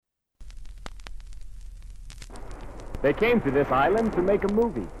They came to this island to make a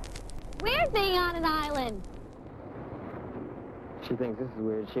movie. We're being on an island. She thinks this is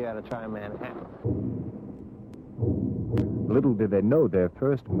weird. She ought to try Manhattan. Little did they know their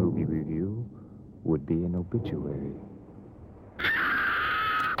first movie review would be an obituary.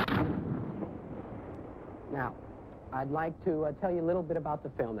 Now, I'd like to tell you a little bit about the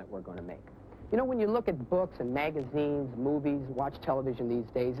film that we're going to make. You know, when you look at books and magazines, movies, watch television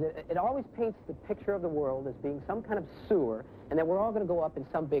these days, it always paints the picture of the world as being some kind of sewer and that we're all going to go up in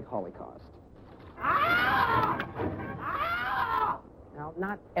some big holocaust. Now,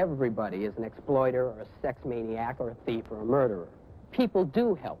 not everybody is an exploiter or a sex maniac or a thief or a murderer. People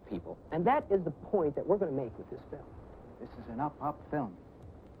do help people, and that is the point that we're going to make with this film. This is an up film,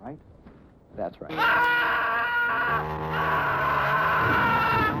 right? That's right.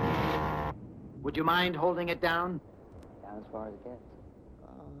 Would you mind holding it down? Down as far as it gets.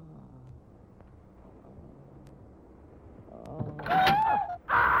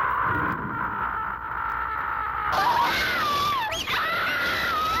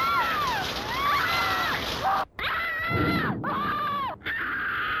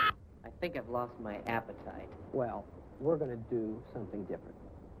 I think I've lost my appetite. Well, we're going to do something different.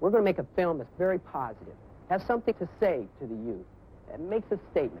 We're going to make a film that's very positive, has something to say to the youth, and makes a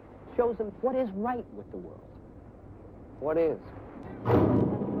statement, shows them what is right with the world. What is? Can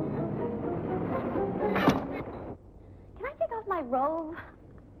I take off my robe?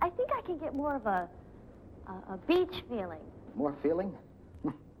 I think I can get more of a beach feeling. More feeling?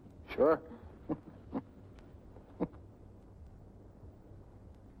 Sure.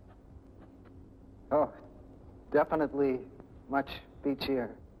 Oh, definitely much beachier.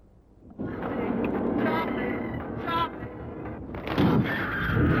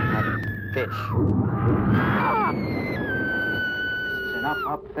 Fish. It's an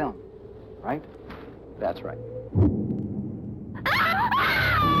up film, right? That's right.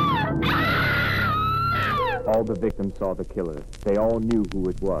 All the victims saw the killer. They all knew who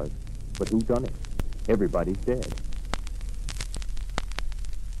it was. But who done it? Everybody's dead.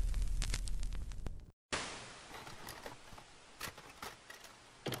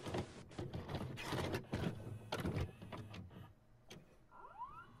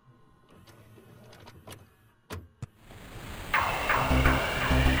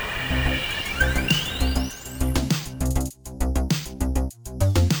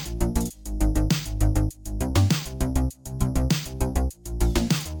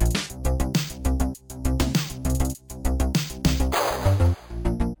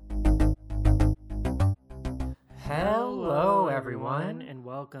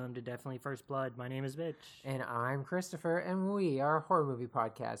 Welcome to Definitely First Blood. My name is Mitch. And I'm Christopher, and we are a horror movie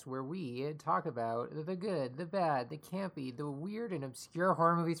podcast where we talk about the good, the bad, the campy, the weird and obscure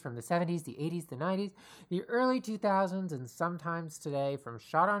horror movies from the 70s, the 80s, the 90s, the early 2000s, and sometimes today, from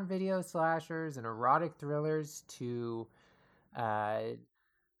shot-on-video slashers and erotic thrillers to,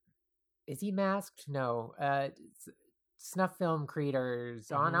 is he masked? No. Snuff film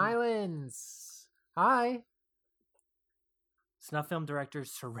creators on islands. Hi. Snuff film directors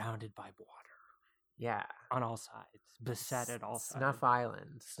surrounded by water. Yeah. On all sides. Beset at all sides. Snuff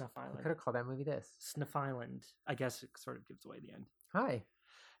Island. Snuff Island. I could have called that movie this. Snuff Island. I guess it sort of gives away the end. Hi.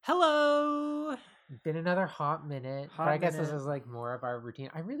 Hello! Been another hot minute. But I guess this is like more of our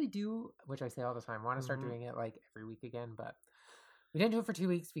routine. I really do, which I say all the time, want to start doing it like every week again. But we didn't do it for 2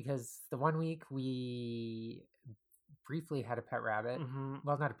 weeks because the 1 week we briefly had a pet rabbit.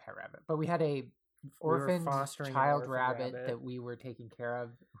 Well, not a pet rabbit, but we had a orphaned child rabbit that we were taking care of,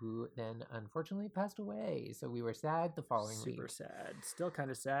 who then unfortunately passed away. So we were sad the following week. Super sad. Still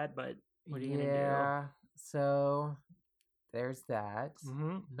kind of sad, but what are you gonna do? Yeah. So there's that.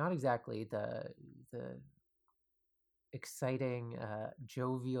 Not exactly the exciting,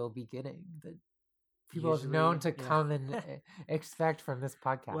 jovial beginning that people have known to come and expect from this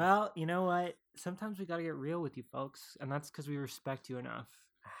podcast. Well, you know what? Sometimes we got to get real with you folks, and that's because we respect you enough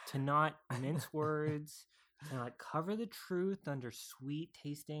to not mince words, to not cover the truth under sweet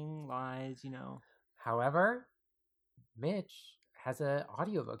tasting lies, you know. However, Mitch has an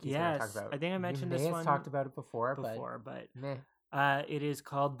audiobook he's going to talk about. I think I mentioned this one. Have talked about it before, but meh. It is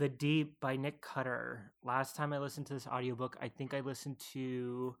called The Deep by Nick Cutter. Last time I listened to this audiobook, I think I listened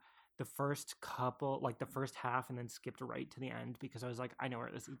to the first half, and then skipped right to the end because I was like, I know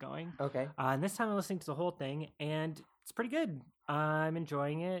where this is going. Okay. And this time I'm listening to the whole thing, and it's pretty good. I'm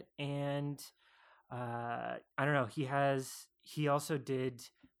enjoying it, and I don't know. He also did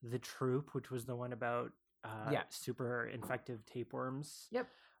The Troop, which was the one about super infective tapeworms. Yep.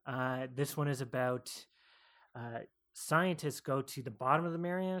 This one is about scientists go to the bottom of the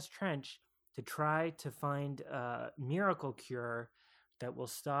Marianas Trench to try to find a miracle cure that will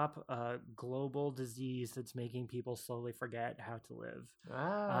stop a global disease that's making people slowly forget how to live.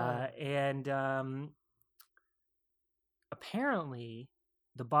 And apparently,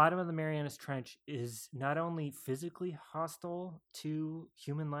 the bottom of the Marianas Trench is not only physically hostile to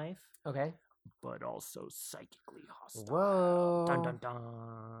human life, Okay. but also psychically hostile. Whoa. Dun, dun,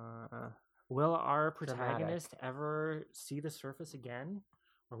 dun. Will our protagonist ever see the surface again?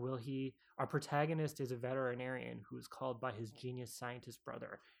 Or will he... Our protagonist is a veterinarian who is called by his genius scientist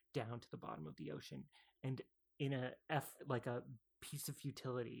brother down to the bottom of the ocean. And in a piece of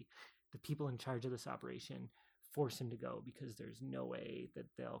futility, the people in charge of this operation force him to go because there's no way that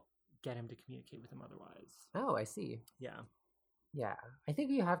they'll get him to communicate with him otherwise. Oh, I see. Yeah. Yeah. I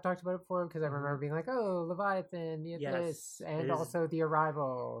think you have talked about it before because I remember being like, oh, Leviathan, this, and also The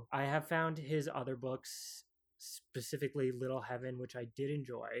Arrival. I have found his other books, specifically Little Heaven, which I did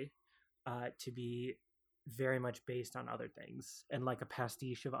enjoy, to be very much based on other things and like a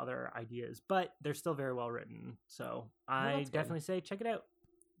pastiche of other ideas, but they're still very well written. So I definitely say check it out.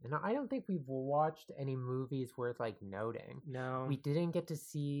 And I don't think we've watched any movies worth like noting. No. We didn't get to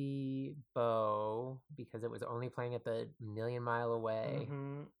see Bo because it was only playing at the Million Mile Away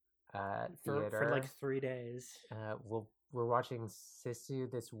theater. For like 3 days. We're watching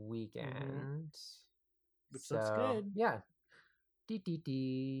Sisu this weekend. Which looks good. Yeah.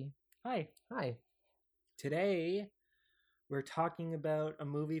 Dee. Hi. Today, we're talking about a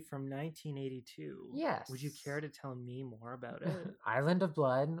movie from 1982. Yes. Would you care to tell me more about it? Island of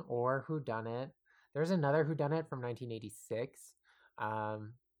Blood or WHODUNIT. There's another WHODUNIT from 1986. But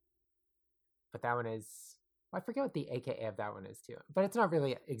that one is... I forget what the AKA of that one is too. But it's not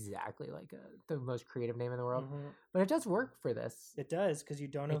really exactly like the most creative name in the world. But it does work for this. It does, because you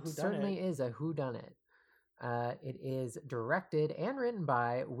don't know who done it. It certainly is a whodunit. It is directed and written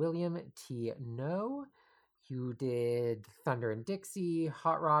by William T. Naud, who did Thunder and Dixie,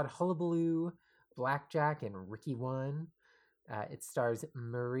 Hot Rod Hullabaloo, Blackjack, and Ricky One. It stars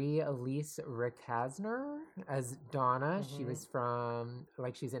Marie Elise Recasner as Donna. She was from,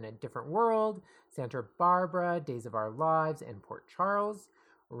 she's in A Different World, Santa Barbara, Days of Our Lives, and Port Charles.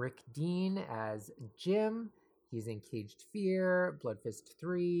 Rick Dean as Jim. He's in Caged Fear, Bloodfist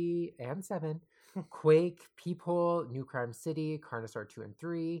 3 and 7, Quake, Peephole, New Crime City, Carnosaur 2 and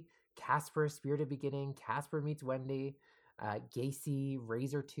 3, Casper, Spirited Beginning, Casper Meets Wendy, Gacy,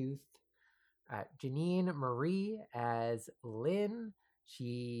 Razortooth. Janine Marie as Lynn.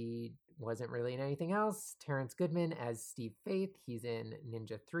 She wasn't really in anything else. Terrence Goodman as Steve Faith. He's in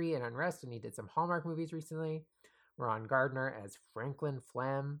Ninja 3 and Unrest, and he did some Hallmark movies recently. Ron Gardner as Franklin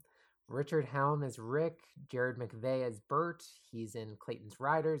Flem. Richard Helm as Rick. Jared McVeigh as Bert. He's in Clayton's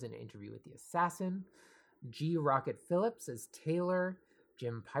Riders and Interview with the Assassin. G. Rocket Phillips as Taylor.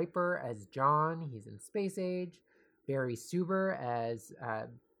 Jim Piper as John. He's in Space Age. Barry Suber as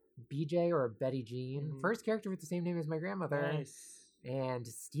BJ or Betty Jean. First character with the same name as my grandmother. Nice. And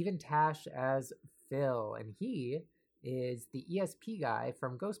Stephen Tash as Phil. And he is the ESP guy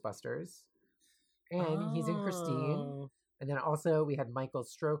from Ghostbusters. And he's in Christine. And then also we had Michael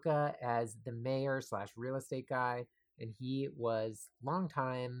Stroka as the mayor / real estate guy. And he was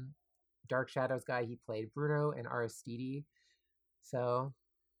longtime Dark Shadows guy. He played Bruno and Aristide. So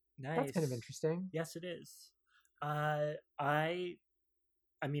that's kind of interesting. Yes, it is. I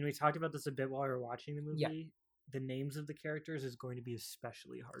mean, we talked about this a bit while we were watching the movie. Yeah. The names of the characters is going to be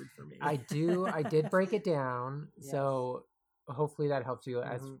especially hard for me. I did break it down. Yes. So hopefully that helps you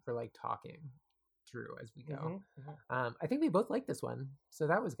as for like talking through as we go. I think we both liked this one. So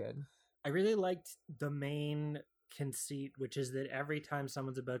that was good. I really liked the main conceit, which is that every time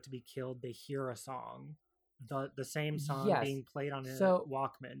someone's about to be killed, they hear a song. The same song being played on a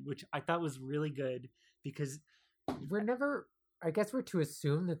Walkman, which I thought was really good because I guess we're to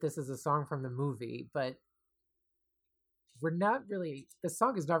assume that this is a song from the movie, but the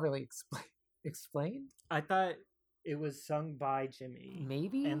song is not really explained. I thought it was sung by Jimmy.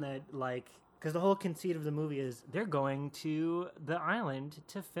 Maybe? And that, because the whole conceit of the movie is they're going to the island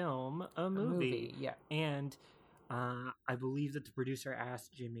to film a movie. Yeah. And I believe that the producer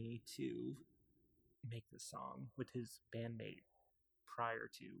asked Jimmy to make this song with his bandmate prior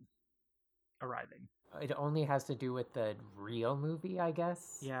to arriving. It only has to do with the real movie, I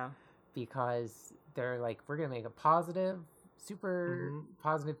guess. Yeah. Because they're like, we're going to make a positive, super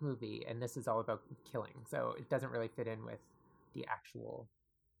positive movie, and this is all about killing. So it doesn't really fit in with the actual...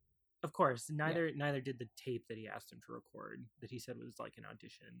 Of course, neither did the tape that he asked him to record, that he said was like an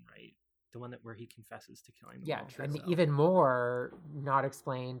audition, right? The one where he confesses to killing the vulture. And even more not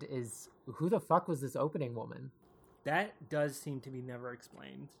explained is, who the fuck was this opening woman? That does seem to be never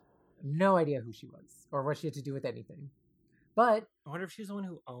explained. No idea who she was or what she had to do with anything. But I wonder if she's the one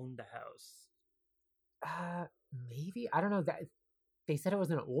who owned the house. Maybe. I don't know. That they said it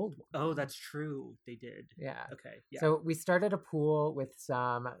was an old one. Oh, that's true. They did. Yeah. Okay. Yeah. So we started a pool with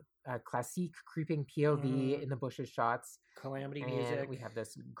some classique creeping POV in the bushes shots. Calamity and music. We have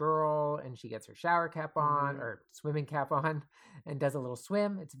this girl, and she gets her shower cap on, or swimming cap on, and does a little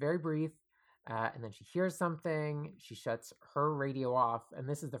swim. It's very brief. And then she hears something. She shuts her radio off. And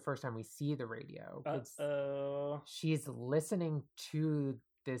this is the first time we see the radio. Uh-oh. She's listening to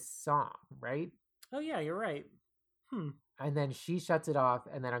this song, right? Oh, yeah, you're right. And then she shuts it off,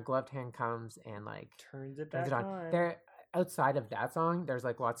 and then a gloved hand comes and like turns it back on. There, outside of that song, there's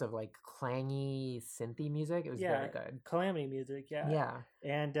like lots of like clangy synthy music. It was very good. Calamity music, yeah. Yeah.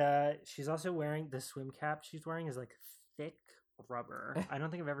 And she's also wearing the swim cap she's wearing is like thick rubber. I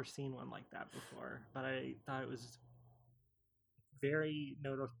don't think I've ever seen one like that before, but I thought it was very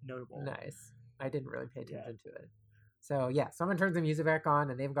notable. Nice. I didn't really pay attention to it. So yeah, someone turns the music back on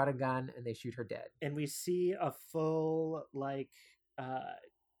and they've got a gun and they shoot her dead. And we see a full like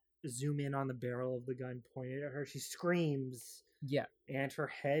zoom in on the barrel of the gun pointed at her. She screams. Yeah. And her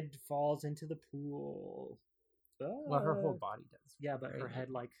head falls into the pool. Well, her whole body does. Yeah, but her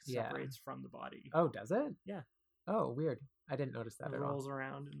head like separates from the body. Oh, does it? Yeah. Oh, weird. I didn't notice that it at all. rolls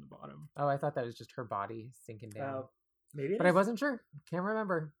around in the bottom. Oh, I thought that was just her body sinking down. Maybe but I wasn't sure. Can't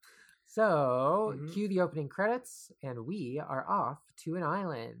remember. So, cue the opening credits, and we are off to an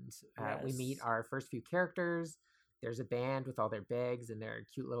island. We meet our first few characters. There's a band with all their bags and their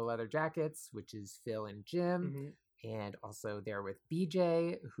cute little leather jackets, which is Phil and Jim. And also they're with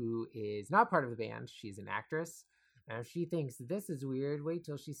BJ, who is not part of the band. She's an actress. And if she thinks this is weird, wait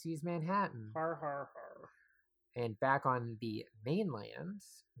till she sees Manhattan. Har, har, har. And back on the mainland,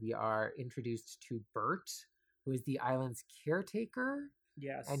 we are introduced to Bert, who is the island's caretaker.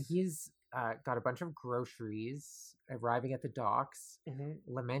 Yes. And he's got a bunch of groceries arriving at the docks,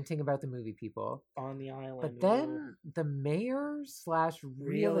 lamenting about the movie people on the island. But then the mayor /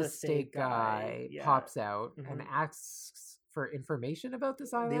 real estate guy pops out and asks for information about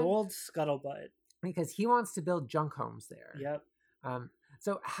this island. The old scuttlebutt. Because he wants to build junk homes there. Yep.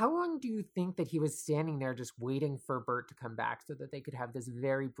 So how long do you think that he was standing there just waiting for Bert to come back so that they could have this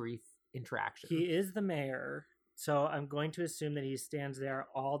very brief interaction? He is the mayor. So I'm going to assume that he stands there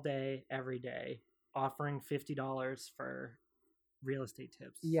all day, every day, offering $50 for real estate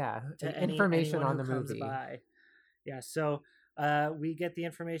tips. Yeah, to information on the movie. By. Yeah, so we get the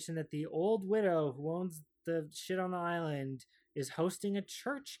information that the old widow who owns the shit on the island is hosting a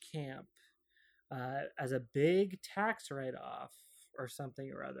church camp as a big tax write-off or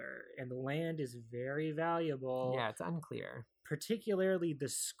something or other. And the land is very valuable. Yeah, it's unclear. Particularly the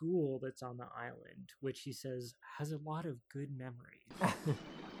school that's on the island, which he says has a lot of good memories.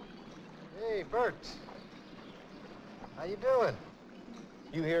 Hey, Bert. How you doing?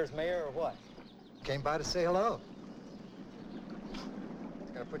 You here as mayor or what? Came by to say hello.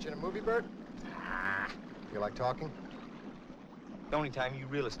 Gonna put you in a movie, Bert? You like talking? The only time you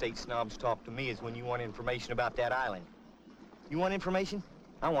real estate snobs talk to me is when you want information about that island. You want information?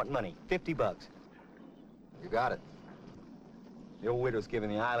 I want money. $50. You got it. The old widow's giving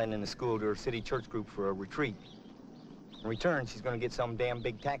the island and the school to her city church group for a retreat. In return, she's gonna get some damn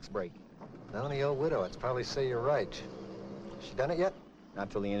big tax break. Now, the old widow, I'd probably say you're right. She done it yet?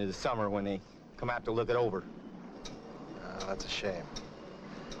 Not till the end of the summer when they come out to look it over. Oh, that's a shame.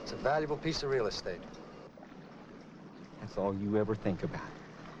 It's a valuable piece of real estate. That's all you ever think about.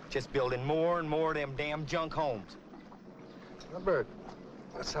 Just building more and more of them damn junk homes. Well, Bert,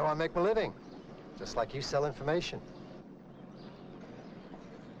 that's how I make my living. Just like you sell information.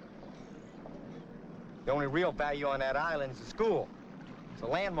 The only real value on that island is the school. It's a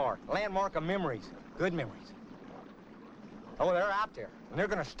landmark of memories, good memories. Oh, they're out there, and they're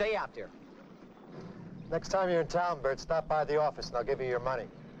gonna stay out there. Next time you're in town, Bert, stop by the office and I'll give you your money.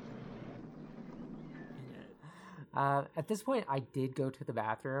 At this point, I did go to the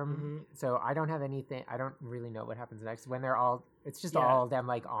bathroom, so I don't have anything. I don't really know what happens next. When they're all, it's just all of them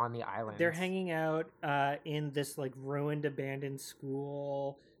like on the island. They're hanging out in this like ruined, abandoned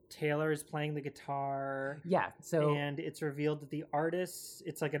school. Taylor is playing the guitar. Yeah, so... And it's revealed that the artists,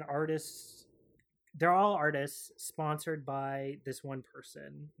 it's like an artist... They're all artists sponsored by this one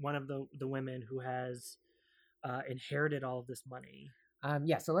person, one of the women who has inherited all of this money.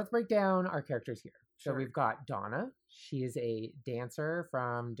 Yeah, so let's break down our characters here. Sure. So we've got Donna. She is a dancer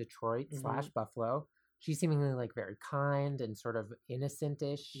from Detroit / Buffalo. She's seemingly like very kind and sort of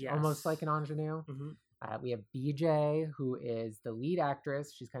innocent-ish, almost like an ingenue. We have BJ, who is the lead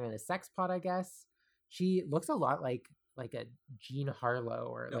actress. She's kind of the sex pot, I guess. She looks a lot like like a Jean Harlow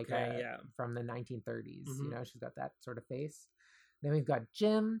or like from the 1930s. Mm-hmm. You know, she's got that sort of face. Then we've got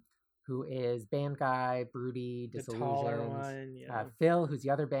Jim, who is band guy, broody, disillusioned. The taller one, yeah. Phil, who's the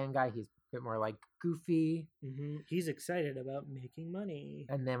other band guy. He's a bit more like goofy. Mm-hmm. He's excited about making money.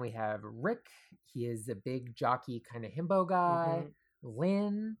 And then we have Rick. He is a big jockey kind of himbo guy. Mm-hmm.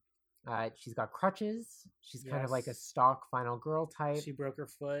 Lynn. She's got crutches. She's kind of like a stock final girl type. She broke her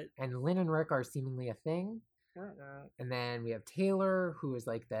foot. And Lynn and Rick are seemingly a thing. And then we have Taylor, who is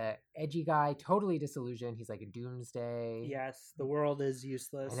like the edgy guy, totally disillusioned. He's like a doomsday. Yes, the world is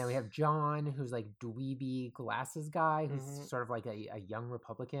useless. And then we have John, who's like dweeby glasses guy, who's sort of like a young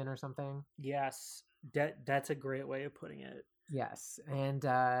Republican or something. Yes, that's a great way of putting it. Yes, and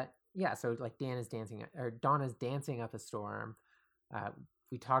so like Donna's dancing up a storm.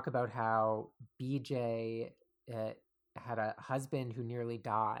 We talk about how BJ had a husband who nearly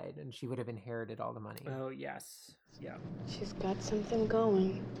died, and she would have inherited all the money. Oh, yes. Yeah. She's got something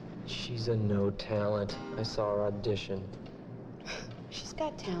going. She's a no talent. I saw her audition. She's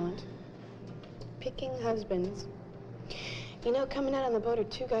got talent. Picking husbands. You know, coming out on the boat, her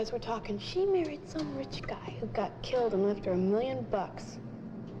two guys were talking. She married some rich guy who got killed and left her $1 million.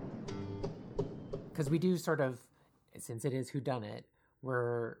 Because we do sort of, since it is whodunit,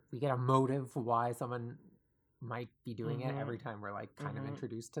 we get a motive for why someone might be doing it every time we're like kind of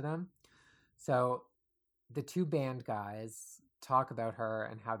introduced to them. So the two band guys talk about her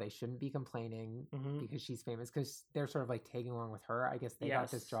and how they shouldn't be complaining because she's famous, because they're sort of like tagging along with her. I guess they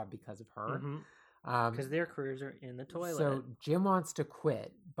got this job because of her. Because their careers are in the toilet. So Jim wants to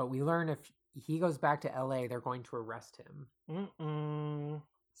quit, but we learn if he goes back to LA, they're going to arrest him.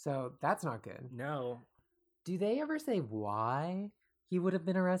 So that's not good. No. Do they ever say why he would have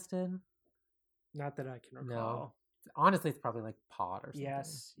been arrested? Not that I can recall. No. Honestly, it's probably like pot or something.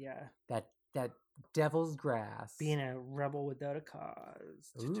 Yes, yeah. That devil's grass. Being a rebel without a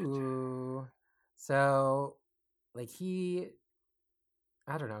cause. Ooh. So, like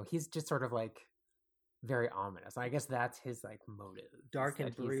I don't know, he's just sort of like very ominous. I guess that's his like motive. Dark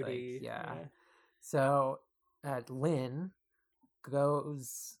and broody. Like, yeah. So, Lynn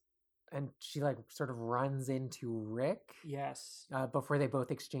goes... and she like sort of runs into Rick. Yes. Before they both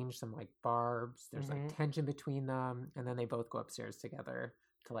exchange some like barbs. There's like tension between them, and then they both go upstairs together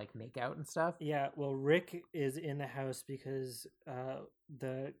to like make out and stuff. Yeah. Well, Rick is in the house because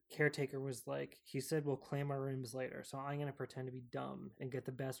the caretaker was like, he said, we'll claim our rooms later. So I'm going to pretend to be dumb and get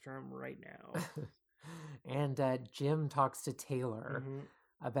the best room right now. And Jim talks to Taylor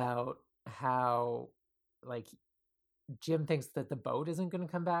about how like Jim thinks that the boat isn't going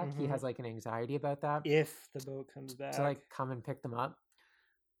to come back. He has like an anxiety about that. If the boat comes back. To like come and pick them up,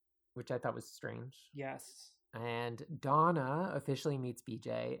 which I thought was strange. Yes. And Donna officially meets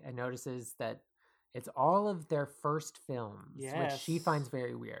BJ and notices that it's all of their first films, which she finds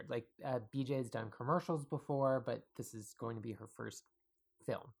very weird. Like BJ's done commercials before, but this is going to be her first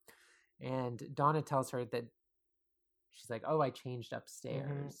film. And Donna tells her that she's like, oh, I changed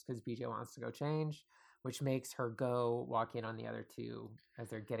upstairs because BJ wants to go change. Which makes her go walk in on the other two as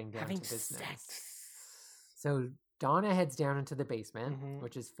they're getting down to business. Sex. So Donna heads down into the basement,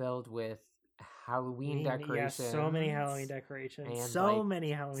 which is filled with Halloween decorations. Yes, so many Halloween decorations. And so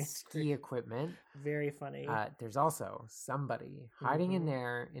many Halloween ski equipment. Very funny. There's also somebody hiding in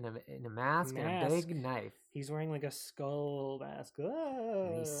there in a mask and a big knife. He's wearing like a skull mask.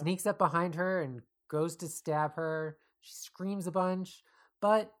 And he sneaks up behind her and goes to stab her. She screams a bunch,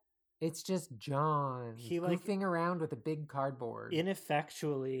 but it's just John goofing around with a big cardboard.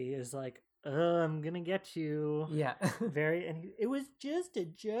 Ineffectually is like, I'm gonna get you. Yeah. It was just a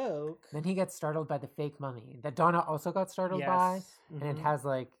joke. Then he gets startled by the fake mummy that Donna also got startled by. And it has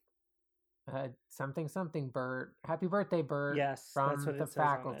like something Bert. Happy birthday, Bert. Yes. From the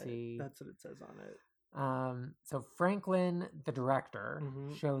faculty. That's what it says on it. So Franklin, the director,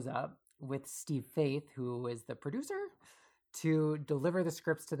 shows up with Steve Faith, who is the producer, to deliver the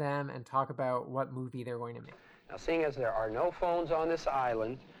scripts to them and talk about what movie they're going to make. Now, seeing as there are no phones on this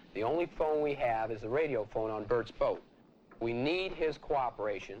island, the only phone we have is the radio phone on Bert's boat. We need his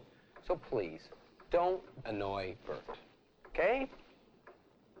cooperation, so please, don't annoy Bert, okay?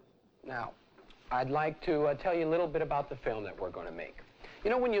 Now, I'd like to tell you a little bit about the film that we're going to make. You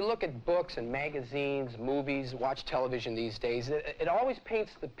know, when you look at books and magazines, movies, watch television these days, it always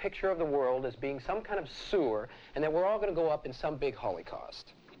paints the picture of the world as being some kind of sewer and that we're all going to go up in some big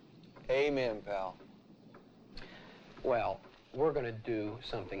holocaust. Amen, pal. Well, we're going to do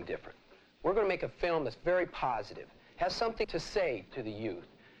something different. We're going to make a film that's very positive, has something to say to the youth,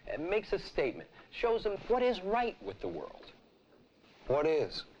 and makes a statement, shows them what is right with the world. What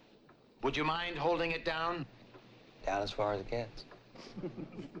is? Would you mind holding it down? Down as far as it gets.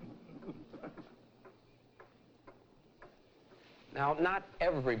 Now, not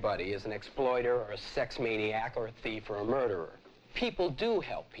everybody is an exploiter or a sex maniac or a thief or a murderer. People do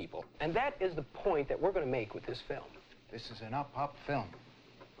help people, and that is the point that we're going to make with this film. This is an up film,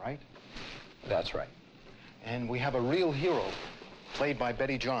 right? That's right. And we have a real hero, played by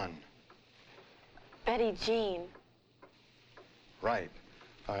Betty John. Betty Jean. Right.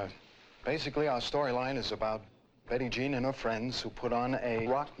 Basically, our storyline is about Betty Jean and her friends who put on a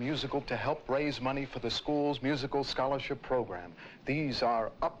rock musical to help raise money for the school's musical scholarship program. These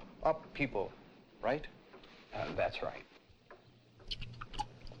are up people, right? That's right.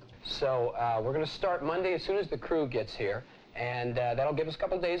 So we're going to start Monday as soon as the crew gets here, and that'll give us a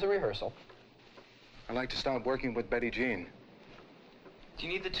couple days of rehearsal. I'd like to start working with Betty Jean. Do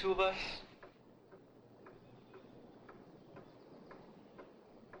you need the two of us?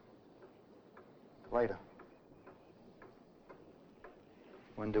 Later.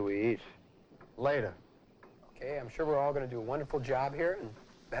 When do we eat? Later. Okay, I'm sure we're all going to do a wonderful job here, and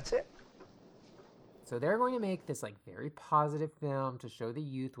that's it. So they're going to make this like very positive film to show the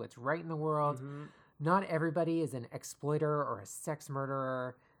youth what's right in the world. Mm-hmm. Not everybody is an exploiter or a sex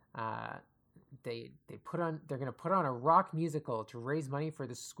murderer. They're going to put on a rock musical to raise money for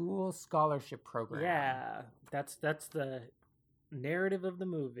the school scholarship program. Yeah, that's the narrative of the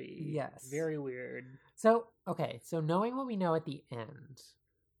movie. Yes. Very weird. So, okay, so knowing what we know at the end,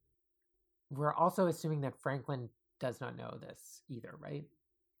 we're also assuming that Franklin does not know this either, right?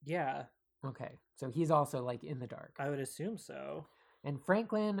 Yeah. Okay, so he's also like in the dark. I would assume so. And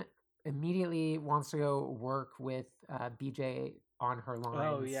Franklin immediately wants to go work with BJ on her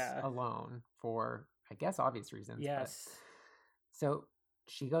lines alone for, I guess, obvious reasons. Yes. So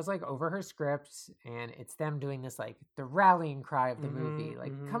she goes like over her script, and it's them doing this like the rallying cry of the movie.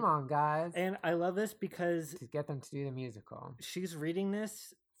 Like, come on, guys. And I love this because to get them to do the musical. She's reading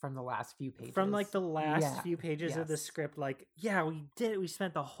this from the last few pages. From like the last few pages of the script. Like, yeah, we did it. We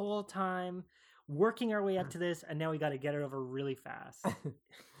spent the whole time working our way up to this, and now we got to get it over really fast.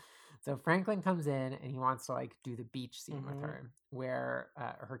 So Franklin comes in and he wants to like do the beach scene with her, where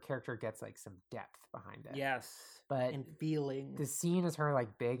her character gets like some depth behind it. Yes, but and feeling. The scene is her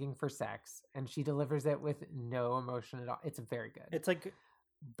like begging for sex, and she delivers it with no emotion at all. It's very good. It's like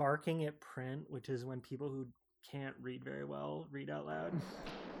barking at print, which is when people who can't read very well read out loud.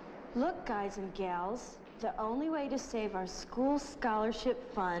 Look, guys and gals, the only way to save our school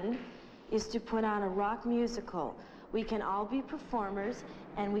scholarship fund is to put on a rock musical. We can all be performers,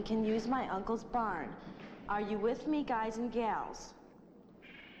 and we can use my uncle's barn. Are you with me, guys and gals?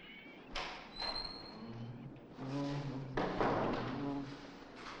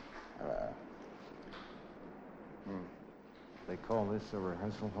 They call this a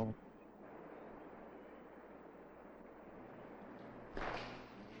rehearsal hall?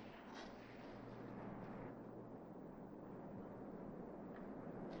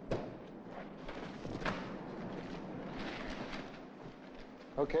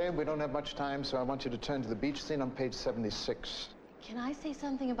 Okay, we don't have much time, so I want you to turn to the beach scene on page 76. Can I say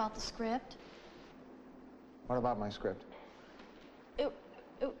something about the script? What about my script? It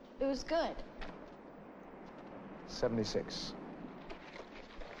was good. 76.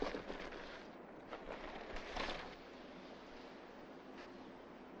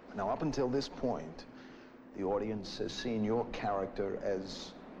 Now, up until this point, the audience has seen your character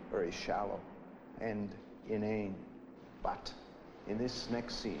as very shallow and inane. But in this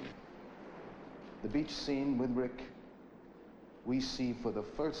next scene, the beach scene with Rick, we see for the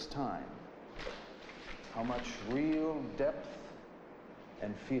first time how much real depth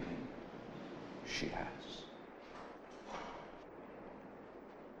and feeling she has.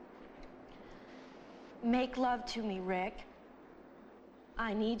 Make love to me, Rick.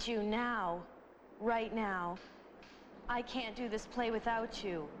 I need you now, right now. I can't do this play without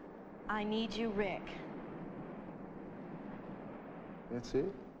you. I need you, Rick. That's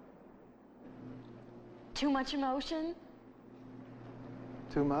it? Too much emotion?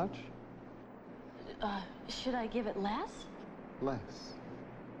 Too much? Should I give it less? Less.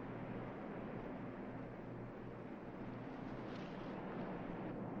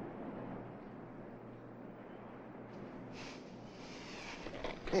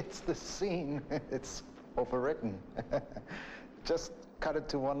 It's the scene. It's overwritten. Just cut it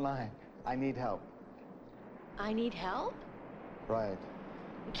to one line. I need help. I need help? Right.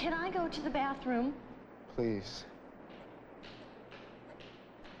 Can I go to the bathroom? Please.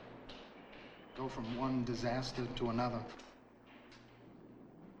 Go from one disaster to another.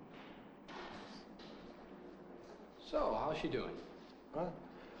 So, how's she doing? What?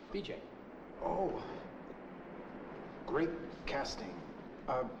 BJ. Oh. Great casting.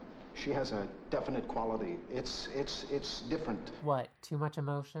 She has a definite quality. It's different. What? Too much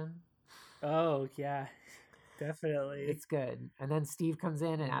emotion? Oh, yeah. Definitely. It's good. And then Steve comes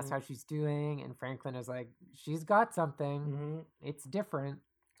in and asks how she's doing, and Franklin is like, she's got something. It's different.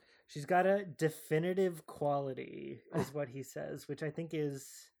 She's got a definitive quality, is what he says, which I think is...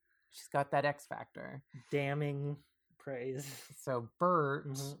 She's got that X factor. Damning praise. So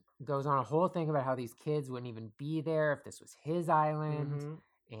Bert goes on a whole thing about how these kids wouldn't even be there if this was his island.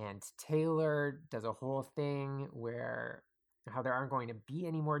 And Taylor does a whole thing where how there aren't going to be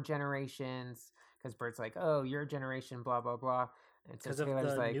any more generations. Because Bert's like, oh, your generation, blah, blah, blah. And so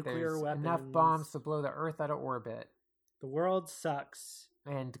Taylor's like, there's enough bombs to blow the Earth out of orbit. The world sucks.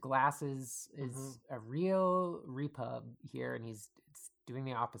 And Glass is a real repub here, and he's doing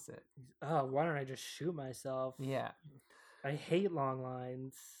the opposite. Oh, why don't I just shoot myself? Yeah. I hate long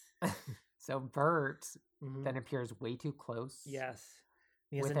lines. So Bert then appears way too close. Yes.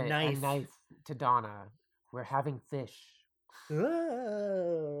 He has with a knife. A knife to Donna. We're having fish.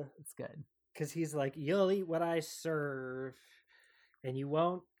 It's good. Because he's like, you'll eat what I serve, and you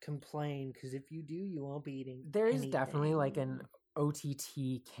won't complain, because if you do, you won't be eating There's definitely like an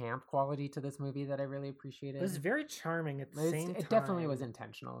OTT camp quality to this movie that I really appreciated. It was very charming at the same time. It definitely was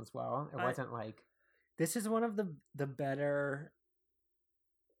intentional as well. It wasn't like... This is one of the better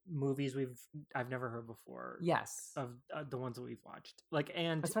movies I've never heard before. Yes. Of the ones that we've watched.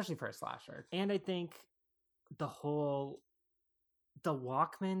 And especially for a slasher. And I think the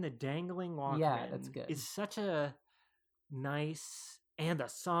Walkman, the dangling Walkman, that's good. Is such a nice, and the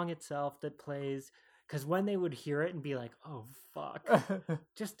song itself that plays, because when they would hear it and be like, oh fuck,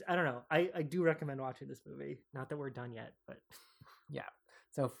 just I don't know. I do recommend watching this movie. Not that we're done yet, but yeah.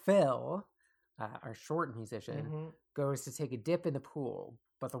 So Phil, our short musician, goes to take a dip in the pool,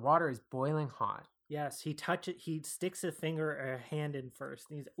 but the water is boiling hot. Yes, he sticks a hand in first,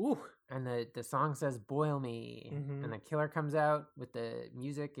 and he's ooh. And the song says "Boil Me," and the killer comes out with the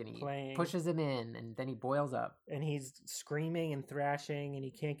music, and he pushes him in, and then he boils up. And he's screaming and thrashing, and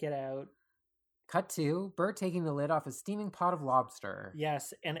he can't get out. Cut to Bert taking the lid off a steaming pot of lobster.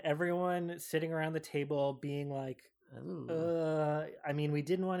 Yes, and everyone sitting around the table being like, I mean, we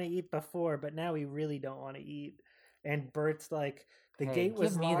didn't want to eat before, but now we really don't want to eat. And Bert's like, the gate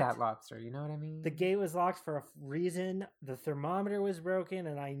was locked. Give me that lobster, you know what I mean? The gate was locked for a reason. The thermometer was broken,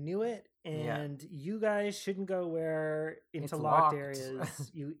 and I knew it. And you guys shouldn't go into locked areas,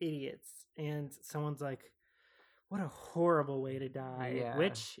 you idiots. And someone's like, what a horrible way to die. Yeah.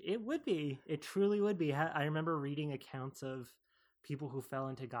 Which it would be. It truly would be. I remember reading accounts of people who fell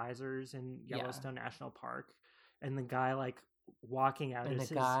into geysers in Yellowstone National Park, and the guy walking out in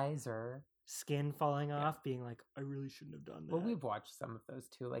as a geyser, skin falling off, being like, I really shouldn't have done that. Well, we've watched some of those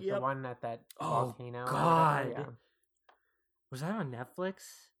too, the one at that volcano. God. Was that on Netflix?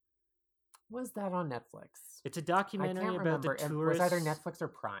 Was that on Netflix? It's a documentary about the tourists. It was either Netflix or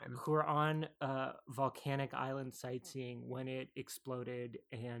Prime. Who are on volcanic island sightseeing when it exploded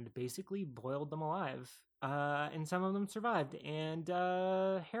and basically boiled them alive. And some of them survived. And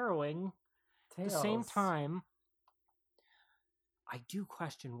harrowing. At the same time, I do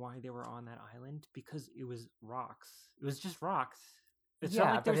question why they were on that island, because it was rocks. It was just rocks. It's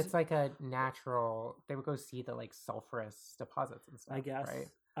not like but it's like a natural... They would go see the sulfurous deposits and stuff, I guess. Right?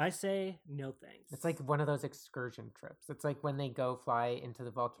 I say no thanks. It's like one of those excursion trips. It's like when they go fly into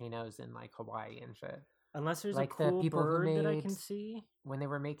the volcanoes in Hawaii and shit. Unless there's a cool bird that I can see. When they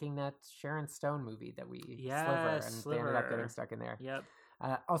were making that Sharon Stone movie that we... Sliver. They ended up getting stuck in there. Yep.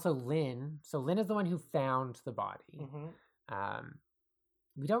 Also, Lynn. So Lynn is the one who found the body.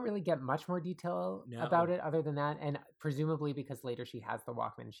 We don't really get much more detail about it other than that. And presumably because later she has the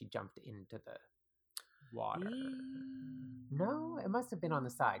Walkman, she jumped into the water. No, it must have been on the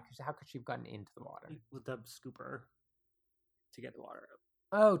side, because how could she have gotten into the water? With the scooper to get the water out.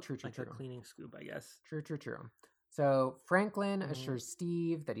 Oh, true. A cleaning scoop, I guess. True. So Franklin assures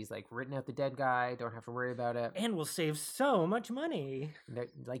Steve that he's written out the dead guy, don't have to worry about it. And will save so much money.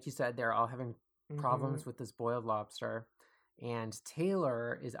 Like you said, they're all having problems with this boiled lobster. And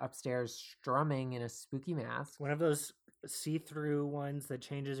Taylor is upstairs strumming in a spooky mask. One of those see-through ones that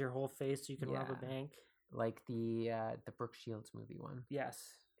changes your whole face so you can rob a bank. Like the Brooke Shields movie one. Yes.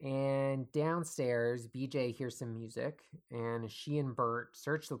 And downstairs, BJ hears some music, and she and Bert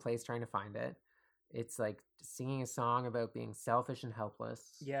search the place trying to find it. It's singing a song about being selfish and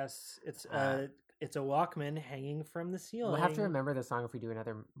helpless. Yes, it's a Walkman hanging from the ceiling. We'll have to remember the song if we do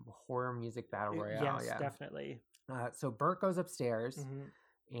another horror music battle royale. Yes, definitely. So Bert goes upstairs,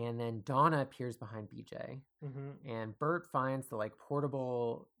 And then Donna appears behind BJ. And Bert finds the like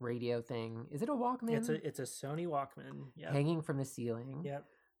portable radio thing. Is it a Walkman? It's a Sony Walkman. Yep. Hanging from the ceiling. Yep.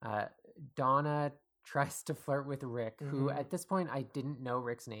 Donna tries to flirt with Rick, who at this point I didn't know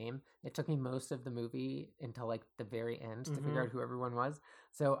Rick's name. It took me most of the movie until like the very end to figure out who everyone was.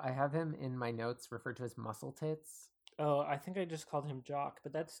 So I have him in my notes referred to as Muscle Tits. Oh, I think I just called him Jock,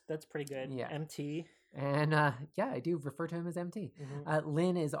 but that's pretty good. Yeah. MT. And yeah, I do refer to him as MT.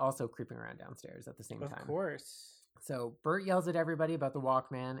 Lynn is also creeping around downstairs at the same time. Of course. So Bert yells at everybody about the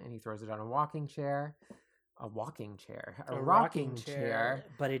Walkman, and he throws it on a rocking chair. A rocking chair.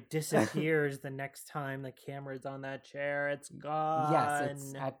 But it disappears the next time the camera's on that chair. It's gone. Yes,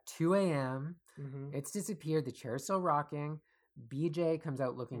 it's at 2 a.m. It's disappeared. The chair's still rocking. BJ comes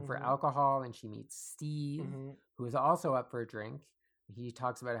out looking for alcohol, and she meets Steve, who is also up for a drink. He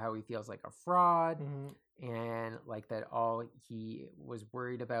talks about how he feels like a fraud, and like that all he was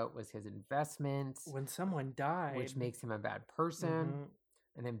worried about was his investment. When someone died. Which makes him a bad person.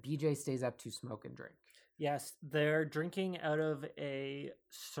 And then BJ stays up to smoke and drink. Yes, they're drinking out of a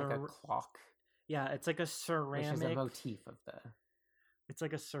clock. Yeah, it's like a ceramic. Which is a motif of the. It's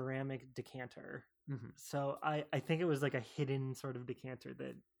like a ceramic decanter. So I think it was like a hidden sort of decanter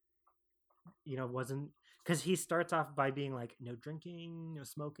that, wasn't, because he starts off by being like, no drinking, no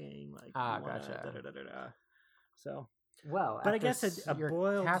smoking, like gotcha. So well, but I guess a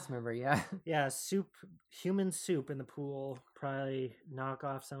boiled cast member, soup, human soup in the pool probably knock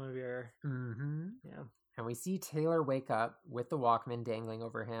off some of your yeah. And we see Taylor wake up with the Walkman dangling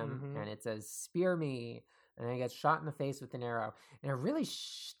over him, and it says, "Spear me." And then he gets shot in the face with an arrow. In a really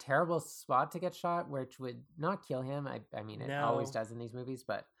terrible spot to get shot, which would not kill him. I mean, it always does in these movies,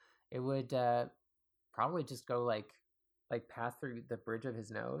 but it would probably just go like pass through the bridge of his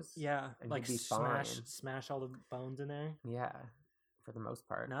nose. Yeah, and like he'd be smash all the bones in there. Yeah, for the most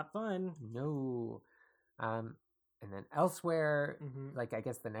part. Not fun. No. And then elsewhere, like I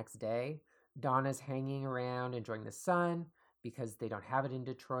guess the next day, Donna's hanging around enjoying the sun because they don't have it in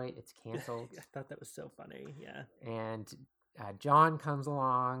Detroit. It's canceled. I thought that was so funny. Yeah. And John comes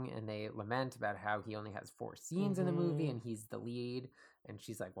along and they lament about how he only has 4 scenes in the movie and he's the lead. And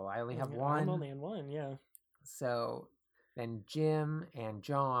she's like, well, I only have 1. I'm only in 1, yeah. So then Jim and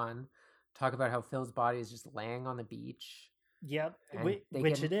John talk about how Phil's body is just laying on the beach. Yep,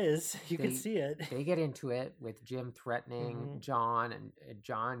 which it is. You can see it. They get into it with Jim threatening John and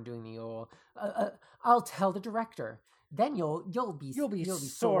John doing the old, I'll tell the director. Then you'll be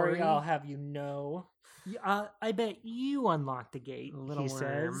sorry. I'll have you know. I bet you unlocked the gate. He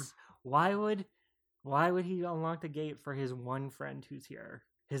says. Why would he unlock the gate for his one friend who's here,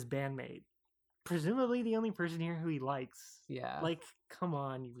 his bandmate? Presumably the only person here who he likes. Yeah. Like, come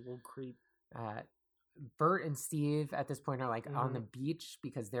on, you little creep. Bert and Steve at this point are like on the beach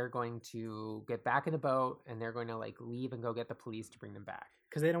because they're going to get back in the boat and they're going to like leave and go get the police to bring them back.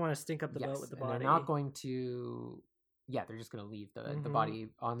 Because they don't want to stink up the boat with the body. They're not going to. Yeah, they're just going to leave the body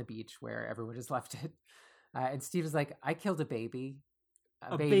on the beach where everyone just left it. And Steve is like, I killed a baby.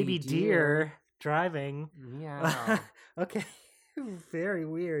 A baby deer driving. Yeah. Okay. Very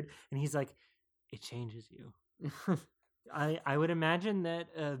weird. And he's like, it changes you. I would imagine that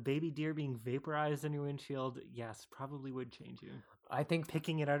a baby deer being vaporized in your windshield, yes, probably would change you. I think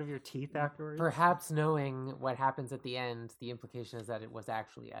picking it out of your teeth afterwards. Perhaps knowing what happens at the end, the implication is that it was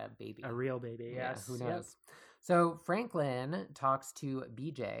actually a baby. A real baby, yes. Who knows? Yep. So Franklin talks to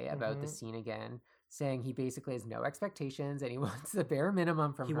BJ about the scene again, saying he basically has no expectations and he wants the bare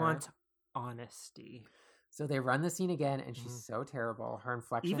minimum from her. He wants honesty. So they run the scene again, and she's so terrible. Her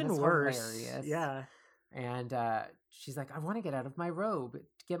inflection Even is worse. Hilarious. Yeah. And she's like, I want to get out of my robe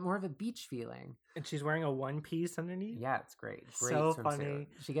to get more of a beach feeling. And she's wearing a one piece underneath? Yeah, it's great. Great so swimsuit. funny.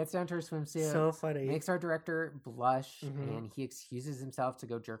 She gets down to her swimsuit. So funny. Makes our director blush, and he excuses himself to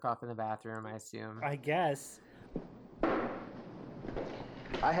go jerk off in the bathroom, I assume. I guess.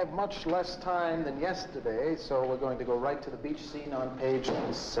 I have much less time than yesterday, so we're going to go right to the beach scene on page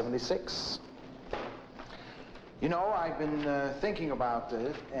 76. You know, I've been thinking about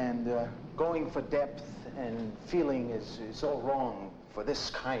it, and going for depth and feeling is all wrong for this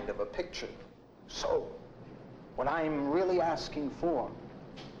kind of a picture. So, what I'm really asking for,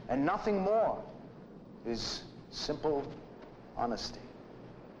 and nothing more, is simple honesty.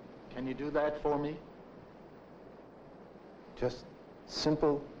 Can you do that for me? Just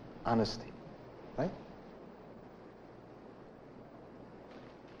simple honesty, right?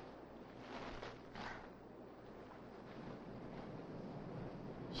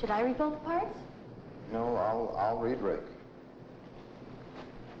 Should I read both parts? No, I'll read Rick.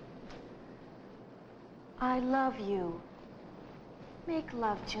 I love you. Make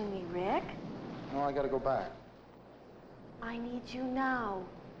love to me, Rick. No, I gotta go back. I need you now.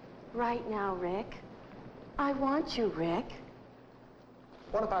 Right now, Rick. I want you, Rick.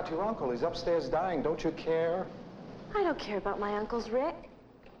 What about your uncle? He's upstairs dying. Don't you care? I don't care about my uncles, Rick.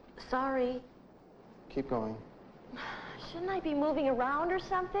 Sorry. Keep going. Shouldn't I be moving around or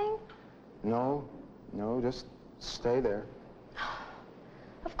something? No, just stay there.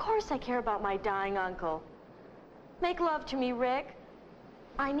 Of course I care about my dying uncle. Make love to me, Rick.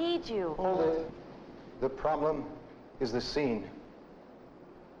 I need you. Oh, the problem is the scene.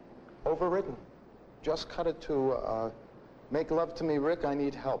 Overwritten. Just cut it to, make love to me, Rick, I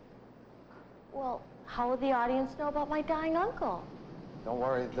need help. Well, how will the audience know about my dying uncle? Don't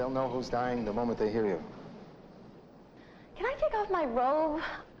worry, they'll know who's dying the moment they hear you. Can I take off my robe?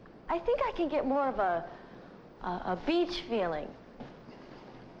 I think I can get more of a beach feeling.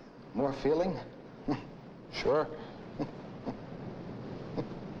 More feeling? Sure.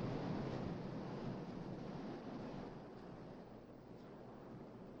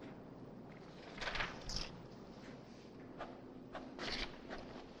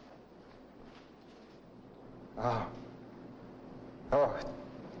 Oh,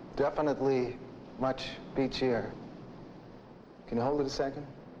 definitely much beachier. Can you hold it a second?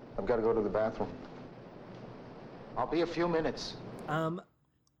 I've got to go to the bathroom. I'll be a few minutes.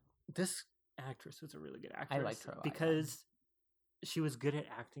 This actress was a really good actress. I liked her a lot, because she was good at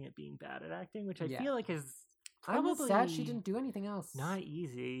acting at being bad at acting, which I feel like is I was sad she didn't do anything else. Not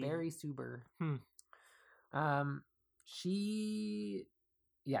easy. Very sober. So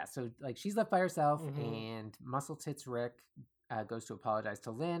like she's left by herself, and Muscle Tits Rick goes to apologize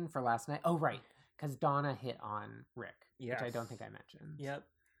to Lynn for last night. Oh, right, because Donna hit on Rick, which I don't think I mentioned. Yep.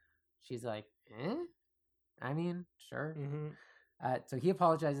 She's like, I mean, sure. So he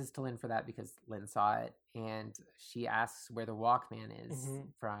apologizes to Lynn for that because Lynn saw it, and she asks where the Walkman is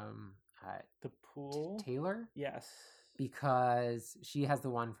from the pool. Taylor? Yes. Because she has the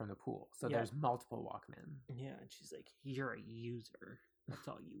one from the pool. So there's multiple Walkmen. Yeah, and she's like, you're a user. That's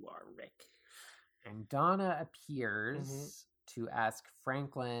all you are, Rick. And Donna appears to ask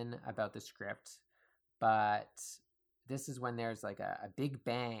Franklin about the script, but this is when there's like a big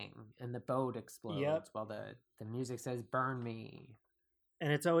bang and the boat explodes while the music says burn me.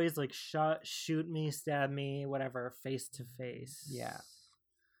 And it's always like shoot me, stab me, whatever, face to face. Yeah.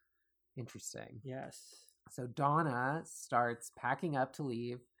 Interesting. Yes. So Donna starts packing up to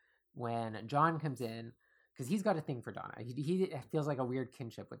leave when John comes in, because he's got a thing for Donna. He feels like a weird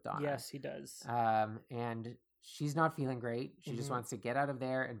kinship with Donna. Yes, he does. And she's not feeling great. She just wants to get out of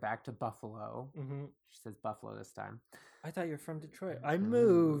there and back to Buffalo. She says Buffalo this time. I thought you were from Detroit. I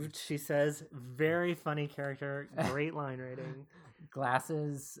moved, she says. Very funny character. Great line rating.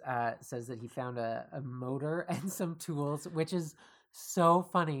 Glasses says that he found a motor and some tools, which is so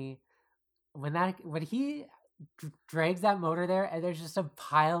funny. When he drags that motor there, and there's just a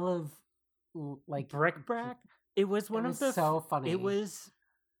pile of like bric-a-brac. It was so funny.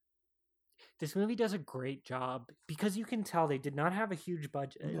 This movie does a great job because you can tell they did not have a huge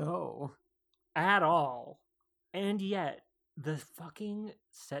budget. No. At all. And yet, the fucking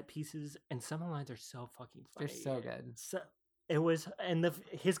set pieces and some of the lines are so fucking funny. They're so good. So, it was, and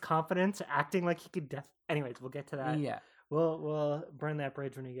his confidence, acting like he could anyways, we'll get to that. Yeah. We'll burn that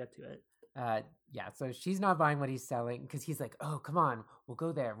bridge when we get to it. So she's not buying what he's selling because he's like, oh, come on, we'll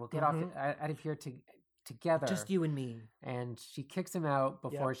go there. We'll get out of here together. Just you and me. And she kicks him out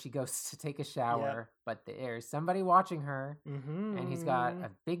before she goes to take a shower. But there's somebody watching her, and he's got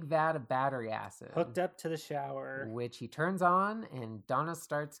a big vat of battery acid hooked up to the shower, which he turns on, and Donna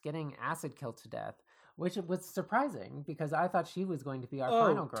starts getting acid killed to death. Which was surprising because I thought she was going to be our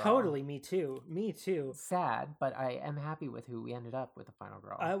final girl. Totally, me too. Sad, but I am happy with who we ended up with the final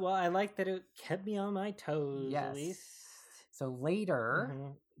girl. I like that it kept me on my toes, at least. So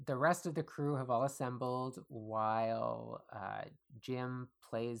later, the rest of the crew have all assembled while Jim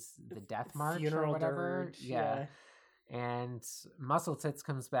plays the death march Funeral or whatever. dirge, yeah. And Muscle Tits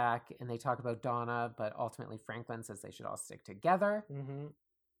comes back and they talk about Donna, but ultimately Franklin says they should all stick together.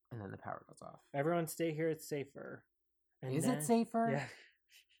 And then the power goes off. Everyone stay here, it's safer. And Is it safer? Yeah.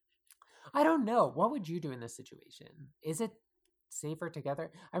 I don't know. What would you do in this situation? Is it safer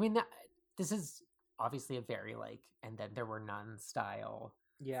together? I mean, this is obviously a very and then there were none style.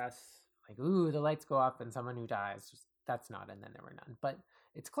 Yes. Like, ooh, the lights go off and someone who dies. That's not, and then there were none. But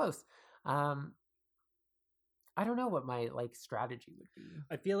it's close. I don't know what my strategy would be.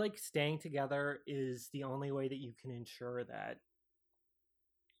 I feel like staying together is the only way that you can ensure that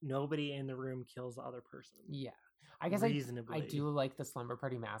nobody in the room kills the other person. Yeah. I guess I do like the Slumber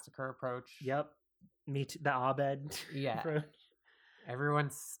Party Massacre approach. Yep. Me too. The Abed approach.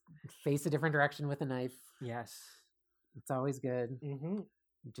 Everyone's face a different direction with a knife. Yes. It's always good. Mm-hmm.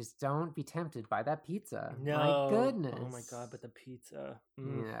 Just don't be tempted by that pizza. No. My goodness. Oh my God, but the pizza.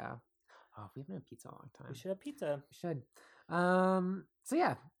 Yeah. Oh, we haven't had pizza in a long time. We should have pizza. We should. So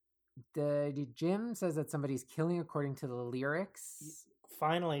yeah, the Jim says that somebody's killing according to the lyrics.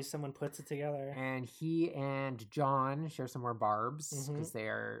 Finally, someone puts it together. And he and John share some more barbs because they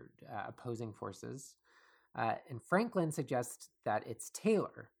are opposing forces. And Franklin suggests that it's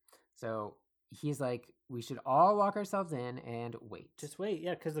Taylor. So he's like, we should all lock ourselves in and wait. Just wait,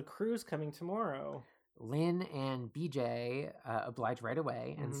 yeah, because the crew's coming tomorrow. Lynn and BJ oblige right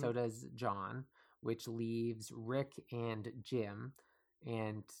away, and so does John, which leaves Rick and Jim.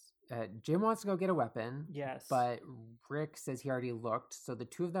 And Jim wants to go get a weapon. Yes. But Rick says he already looked, so the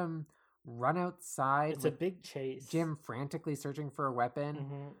two of them run outside. It's a big chase. Jim frantically searching for a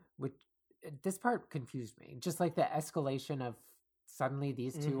weapon, which this part confused me. Just like the escalation of suddenly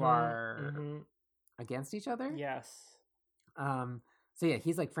these two are against each other. Yes. So yeah,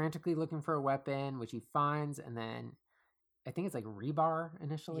 he's like frantically looking for a weapon, which he finds, and then I think it's like rebar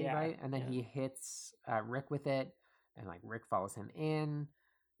initially, right? And then he hits Rick with it, and like Rick follows him in.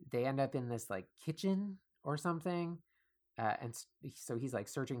 They end up in this like kitchen or something, and so he's like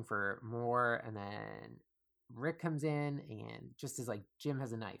searching for more, and then Rick comes in, and just as like Jim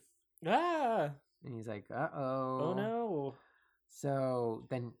has a knife. And he's like, uh-oh. Oh no. So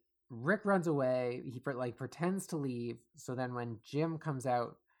then Rick runs away. He like pretends to leave. So then when Jim comes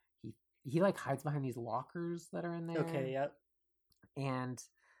out, he like hides behind these lockers that are in there. Okay, yep. And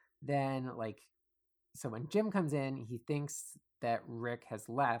then like, so when Jim comes in, he thinks that Rick has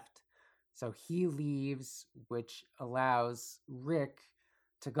left. So he leaves, which allows Rick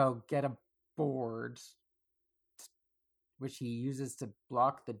to go get a board, which he uses to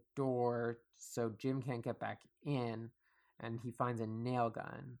block the door so Jim can't get back in, and he finds a nail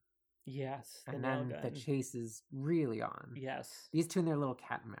gun. Yes. And then the chase is really on. Yes. These two and their little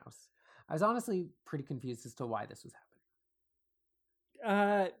cat and mouse. I was honestly pretty confused as to why this was happening.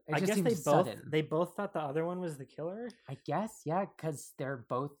 I guess they both thought the other one was the killer. I guess, yeah, because they're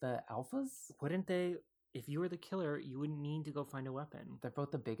both the alphas. Wouldn't they? If you were the killer, you wouldn't need to go find a weapon. They're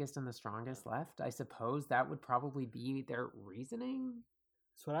both the biggest and the strongest left. I suppose that would probably be their reasoning.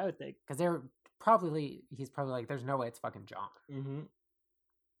 That's what I would think. Because he's probably like, there's no way it's fucking John.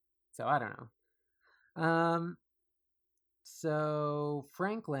 So I don't know. So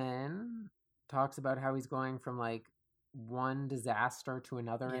Franklin talks about how he's going from like one disaster to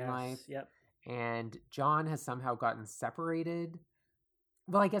another in life. Yep. And John has somehow gotten separated.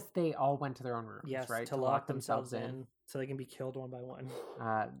 Well, I guess they all went to their own rooms, right? To lock themselves in so they can be killed one by one.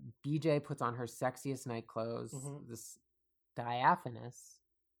 BJ puts on her sexiest night clothes, this diaphanous,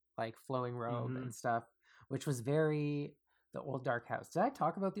 like flowing robe and stuff, which was very the Old Dark House. Did I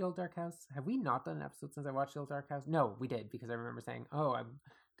talk about the Old Dark House? Have we not done an episode since I watched the Old Dark House? No, we did, because I remember saying, oh, I'm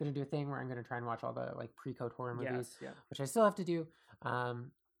going to do a thing where I'm going to try and watch all the like pre-code horror movies, which I still have to do.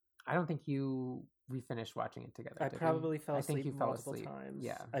 I don't think we finished watching it together. I probably fell asleep. I think you fell multiple asleep. times.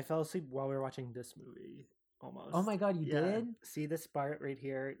 Yeah. I fell asleep while we were watching this movie. Almost. Oh my God, you did? See this part right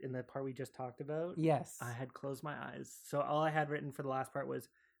here in the part we just talked about? Yes. I had closed my eyes. So all I had written for the last part was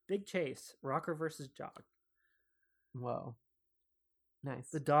big chase, rocker versus jog. Whoa. Nice.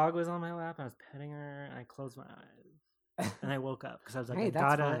 The dog was on my lap. I was petting her, and I closed my eyes, and I woke up because I was like, hey,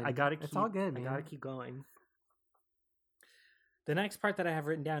 I gotta keep. It's all good, man. I gotta keep going. The next part that I have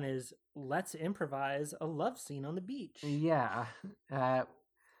written down is let's improvise a love scene on the beach. Yeah,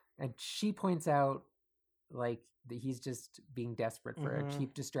 and she points out like that he's just being desperate for a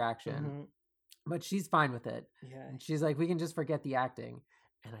cheap distraction, but she's fine with it. Yeah, and she's like, we can just forget the acting.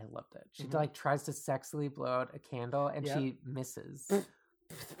 And I loved it. She like tries to sexily blow out a candle, and she misses.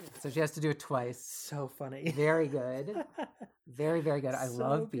 So she has to do it twice. So funny. Very good. Very, very good. I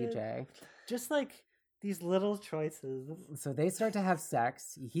love good. BJ. Just like these little choices. So they start to have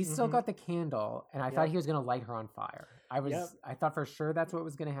sex. He's still got the candle, and I thought he was going to light her on fire. I thought for sure that's what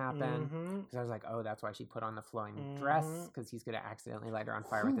was going to happen. Because I was like, oh, that's why she put on the flowing dress, because he's going to accidentally light her on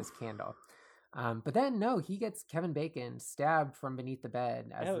fire with his candle. But then, no, he gets Kevin Bacon stabbed from beneath the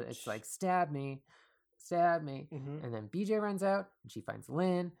bed. As it's like, stab me. And then BJ runs out, and she finds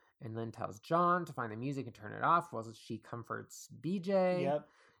Lynn, and Lynn tells John to find the music and turn it off while she comforts BJ. Yep.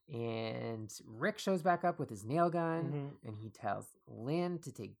 And Rick shows back up with his nail gun, and he tells Lynn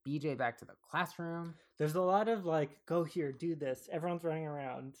to take BJ back to the classroom. There's a lot of like, go here, do this. Everyone's running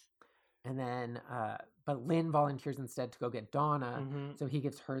around. And then, but Lynn volunteers instead to go get Donna, so he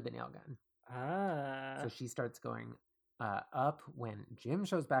gives her the nail gun. So she starts going up when Jim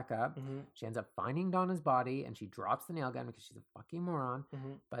shows back up. She ends up finding Donna's body, and she drops the nail gun because she's a fucking moron.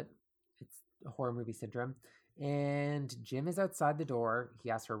 But it's a horror movie syndrome. And Jim is outside the door.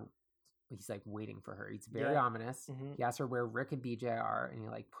 He asks her, he's like waiting for her. He's very ominous. He asks her where Rick and BJ are, and he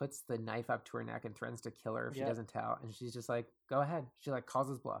like puts the knife up to her neck and threatens to kill her if she doesn't tell. And she's just like, go ahead. She like calls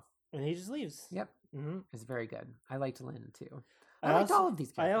his bluff. And he just leaves. Yep. It's very good. I liked Lynn too. I liked all of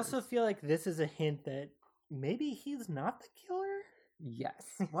these characters. I also feel like this is a hint that maybe he's not the killer. Yes.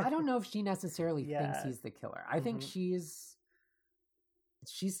 Well, I don't know if she necessarily thinks he's the killer. I think she's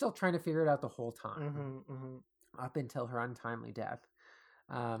still trying to figure it out the whole time, up until her untimely death.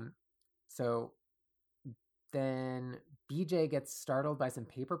 So then BJ gets startled by some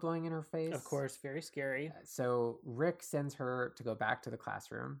paper blowing in her face. Of course, very scary. So Rick sends her to go back to the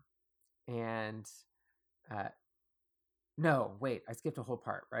classroom, and no, wait, I skipped a whole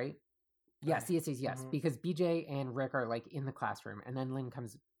part, right? Yes, because BJ and Rick are like in the classroom, and then Lynn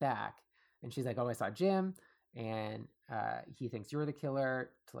comes back, and she's like, "Oh, I saw Jim," and he thinks you're the killer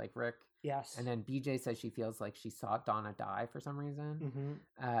to like Rick. Yes. And then BJ says she feels like she saw Donna die for some reason.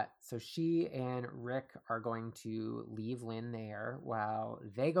 So she and Rick are going to leave Lynn there while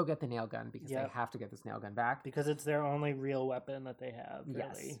they go get the nail gun because they have to get this nail gun back. Because it's their only real weapon that they have,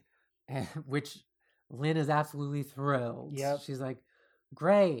 really. Yes. Which Lynn is absolutely thrilled. Yep. She's like,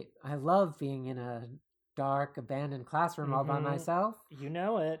 great. I love being in a dark, abandoned classroom all by myself. You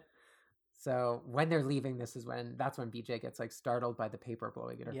know it. So when they're leaving, that's when BJ gets like startled by the paper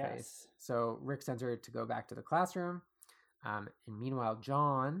blowing in her face. So Rick sends her to go back to the classroom. And meanwhile,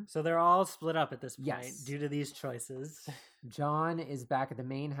 John... So they're all split up at this point due to these choices. John is back at the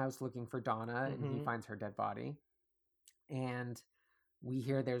main house looking for Donna, and he finds her dead body. And we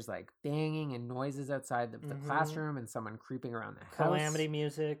hear there's like banging and noises outside the classroom and someone creeping around the house. Calamity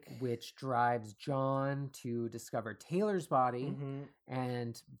music. Which drives John to discover Taylor's body.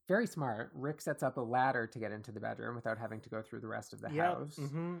 And very smart, Rick sets up a ladder to get into the bedroom without having to go through the rest of the house.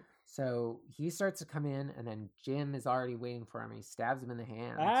 So he starts to come in, and then Jim is already waiting for him. He stabs him in the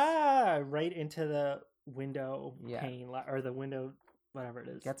hand. Right into the window pane, or the window, whatever it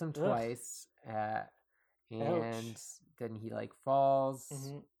is. Gets him twice. And then he like falls.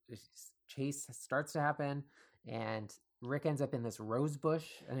 Chase starts to happen, and Rick ends up in this rose bush,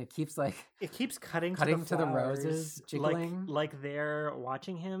 and it keeps cutting to the roses, jiggling like they're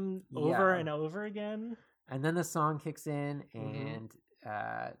watching him over and over again. And then the song kicks in, and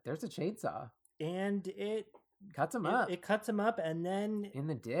there's a chainsaw, and it cuts him up. It cuts him up, and then in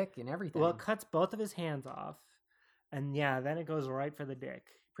the dick and everything. Well, it cuts both of his hands off, and then it goes right for the dick.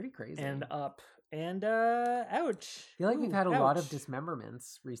 Pretty crazy. And up. And ouch. I feel like we've had a lot of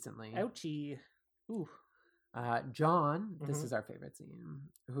dismemberments recently. Ouchie. Ooh. John, this is our favorite scene,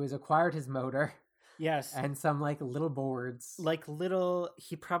 who has acquired his motor. Yes. And some like little boards.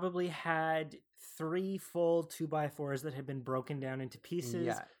 He probably had 3 full 2x4s that had been broken down into pieces.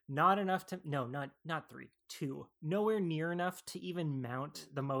 Yeah. Not enough to, not 3, 2. Nowhere near enough to even mount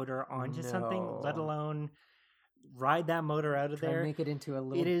the motor onto something, let alone ride that motor out of there. And make it into a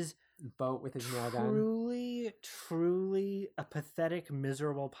little boat with his nail gun. Truly a pathetic,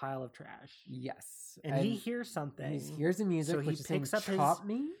 miserable pile of trash. Yes. And he hears something. He hears the music, so which he picks up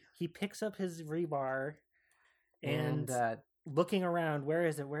He picks up his rebar and looking around, where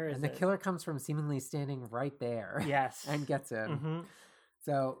is it? And the killer comes from seemingly standing right there. Yes. And gets him.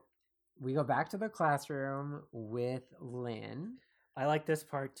 So we go back to the classroom with Lynn. I like this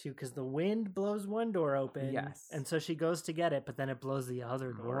part too, because the wind blows one door open. Yes. And so she goes to get it, but then it blows the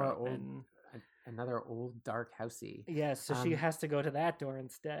other door open. Another old dark housey. Yes, so she has to go to that door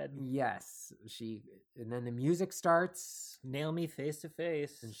instead. Yes. And then the music starts. Nail me face to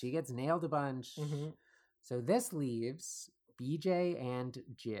face. And she gets nailed a bunch. So this leaves BJ and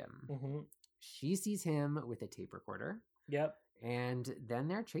Jim. She sees him with a tape recorder. Yep. And then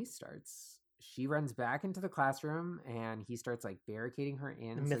their chase starts. She runs back into the classroom, and he starts like barricading her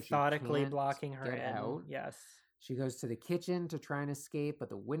in, methodically blocking her in. Out. Yes. She goes to the kitchen to try and escape, but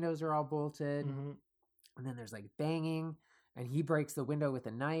the windows are all bolted. And then there's like banging, and he breaks the window with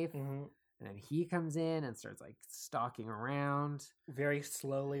a knife. And then he comes in and starts like stalking around, very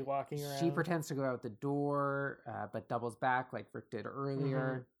slowly walking around. She pretends to go out the door, but doubles back like Rick did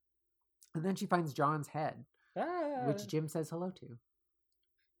earlier. And then she finds John's head, which Jim says hello to.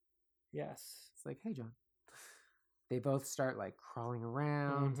 Yes. It's like, hey, John. They both start like crawling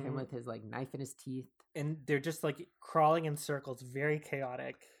around, him with his like knife in his teeth. And they're just like crawling in circles, very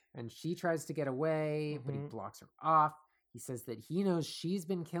chaotic. And she tries to get away, but he blocks her off. He says that he knows she's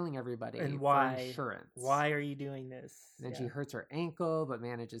been killing everybody And for why? insurance. Why are you doing this? Then she hurts her ankle, but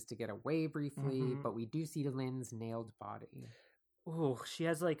manages to get away briefly. But we do see Lynn's nailed body. Ooh, she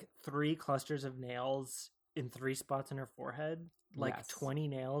has like 3 clusters of nails in 3 spots in her forehead. Like 20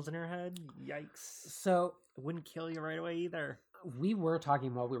 nails in her head. Yikes. So it wouldn't kill you right away either. We were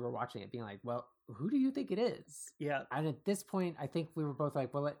talking while we were watching it, being like, well, who do you think it is? Yeah. And at this point, I think we were both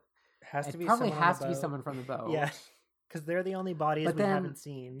like, well, it probably has to be someone from the boat. Yeah. Because they're the only bodies we haven't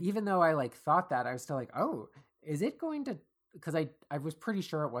seen. Even though I like thought that, I was still like, oh, is it going to... Because I was pretty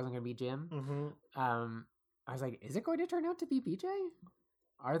sure it wasn't going to be Jim. I was like, is it going to turn out to be BJ?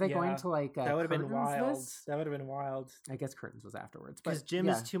 Are they going to like that would have been wild. This? That would have been wild. I guess Curtains was afterwards. Because Jim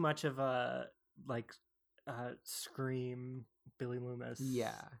is too much of a like Scream Billy Loomis.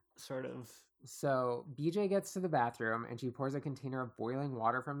 Yeah. Sort of. So BJ gets to the bathroom and she pours a container of boiling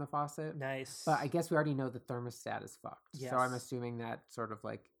water from the faucet. Nice. But I guess we already know the thermostat is fucked. Yes. So I'm assuming that sort of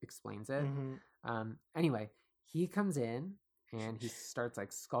like explains it. Anyway, he comes in and he starts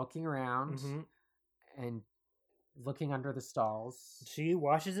like skulking around and looking under the stalls. She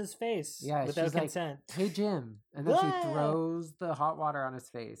washes his face without consent. Like, hey, Jim. And then she throws the hot water on his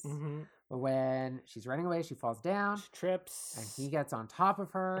face. But when she's running away, she falls down. She trips. And he gets on top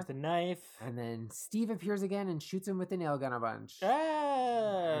of her. With a knife. And then Steve appears again and shoots him with a nail gun a bunch. Ah!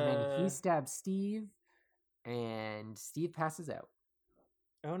 And then he stabs Steve. And Steve passes out.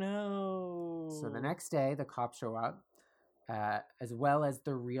 Oh, no. So the next day, the cops show up. As well as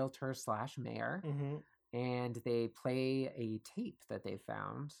the realtor / mayor. And they play a tape that they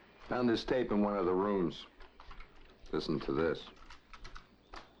found. Found this tape in one of the rooms. Listen to this.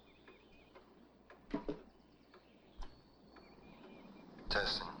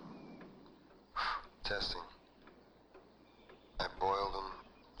 Testing. Testing. I boiled them.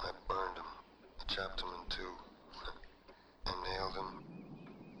 I burned them. I chopped them in 2. I nailed them.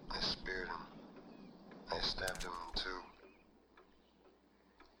 I speared them. I stabbed them in 2.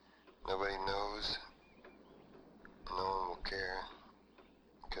 Nobody knows. No one will care.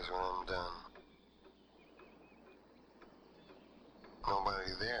 Because when I'm done,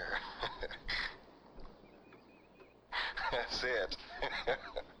 nobody there. That's it.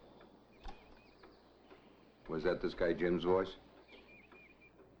 Was that this guy Jim's voice?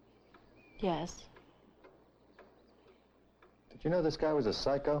 Yes. Did you know this guy was a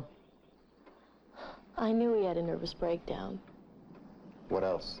psycho? I knew he had a nervous breakdown. What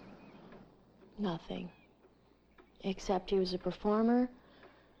else? Nothing. Except he was a performer,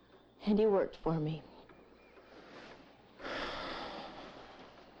 and he worked for me.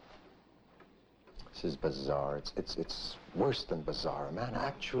 This is bizarre. It's worse than bizarre. A man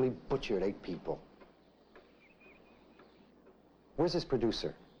actually butchered 8 people. Where's his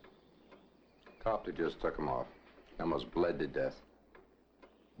producer? Cop that just took him off. Almost bled to death.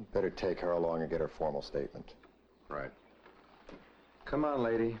 Better take her along and get her formal statement. Right. Come on,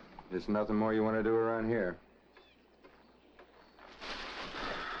 lady. There's nothing more you want to do around here.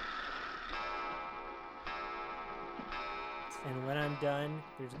 And when I'm done,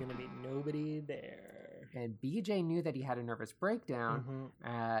 there's going to be nobody there. And BJ knew that he had a nervous breakdown.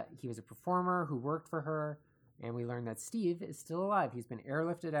 He was a performer who worked for her. And we learned that Steve is still alive. He's been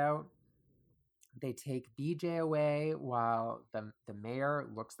airlifted out. They take BJ away while the mayor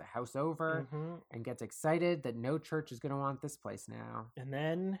looks the house over and gets excited that no church is going to want this place now. And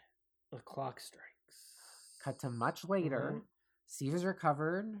then the clock strikes. Cut to much later. Steve is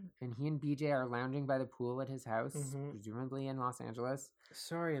recovered, and he and BJ are lounging by the pool at his house, presumably in Los Angeles.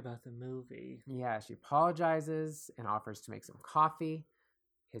 Sorry about the movie. Yeah, she apologizes and offers to make some coffee.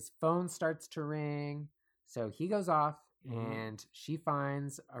 His phone starts to ring, so he goes off, and she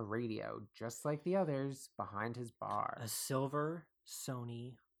finds a radio, just like the others, behind his bar. A silver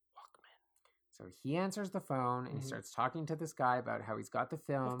Sony Walkman. So he answers the phone, and he starts talking to this guy about how he's got the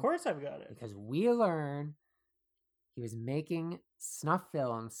film. Of course I've got it. Because we learn he was making snuff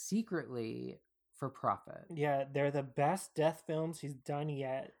films secretly for profit. Yeah, they're the best death films he's done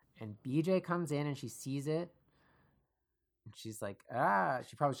yet. And BJ comes in and she sees it. And she's like,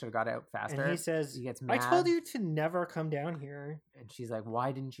 she probably should have got out faster. And he says, he gets mad. I told you to never come down here. And she's like,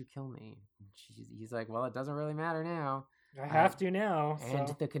 why didn't you kill me? And he's like, well, it doesn't really matter now. I have to now. And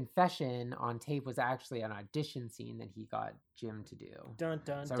the confession on tape was actually an audition scene that he got Jim to do. Dun,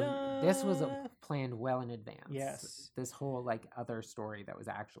 dun, so dun. This was planned well in advance. Yes. This whole like other story that was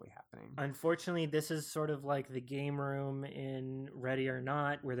actually happening. Unfortunately, this is sort of like the game room in Ready or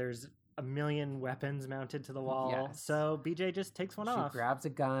Not, where there's a million weapons mounted to the wall. Yes. So BJ just takes one off. She grabs a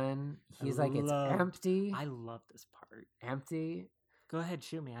gun. He's like, it's empty. I love this part. Empty. Go ahead,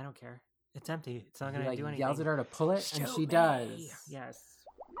 shoot me. I don't care. It's empty. It's not He going to do anything. yells at her to pull it, and Shoot she me. does. Yes.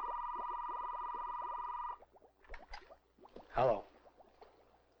 Hello.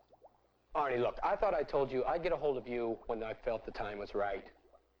 Arnie, look, I thought I told you I'd get a hold of you when I felt the time was right.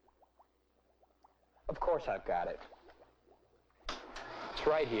 Of course I've got it. It's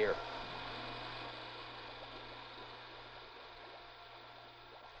right here.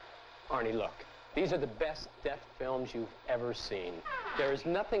 Arnie, look, these are the best death films you've ever seen. There is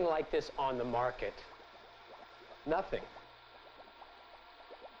nothing like this on the market. Nothing.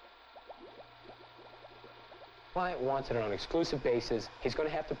 Client wants it on an exclusive basis. He's going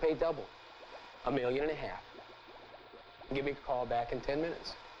to have to pay double. $1.5 million. Give me a call back in 10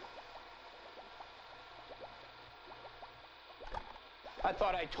 minutes. I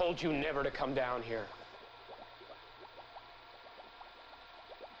thought I told you never to come down here.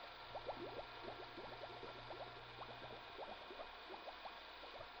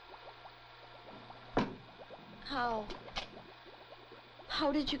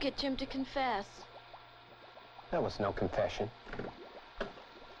 How did you get Jim to confess? That was no confession.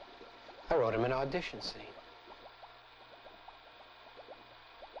 I wrote him an audition scene.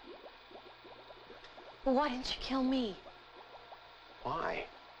 Well, why didn't you kill me? Why?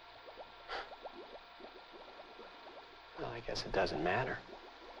 Well, I guess it doesn't matter.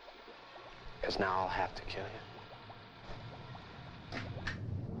 Because now I'll have to kill you.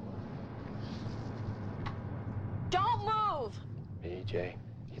 Don't move! BJ,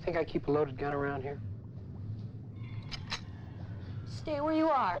 you think I keep a loaded gun around here? Stay where you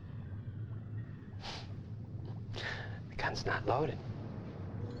are. The gun's not loaded.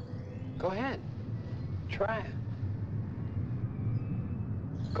 Go ahead. Try it.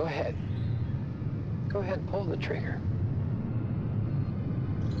 Go ahead. Go ahead, pull the trigger.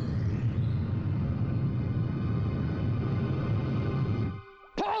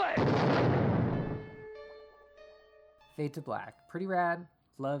 Pull it! Fade to Black. Pretty rad.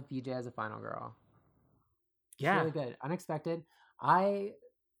 Love BJ as a final girl. It's Yeah. really good. Unexpected. I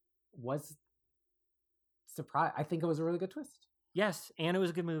was surprised. I think it was a really good twist. Yes, and it was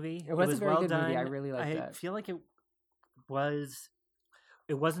a good movie. It was a very well good done. movie. I really liked it. I feel like it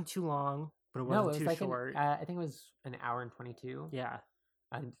wasn't too long, but it wasn't too short. I think it was an hour and 22. Yeah.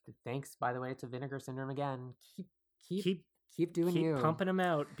 And thanks, by the way, to Vinegar Syndrome again. Keep doing you. Keep pumping them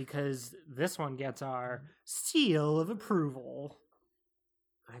out, because this one gets our seal of approval.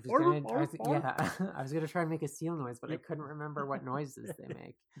 I was gonna try and make a seal noise, but I couldn't remember what noises they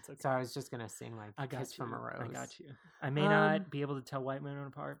make. Okay. So I was just gonna sing like I got "Kiss you. from a Rose." I got you. I may not be able to tell white women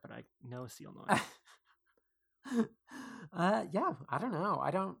apart, but I know a seal noise. Yeah, I don't know.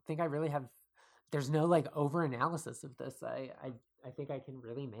 I don't think I really have. There's no like over analysis of this. I think I can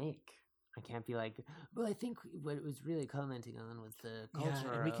really make. I can't be like, well, I think what it was really commenting on was the culture.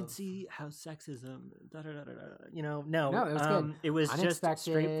 Yeah, and we can see how sexism, no, it was good. It was just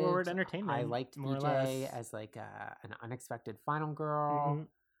straightforward entertainment. I liked more BJ or less as like an unexpected final girl. Mm-hmm.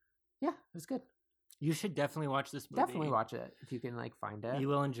 Yeah, it was good. You should definitely watch this movie. Definitely watch it if you can like find it. You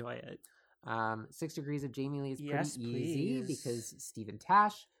will enjoy it. 6 Degrees of Jamie Lee is pretty Yes, easy please. because Stephen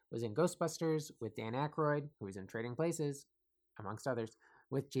Tash was in Ghostbusters with Dan Aykroyd, who was in Trading Places, amongst others,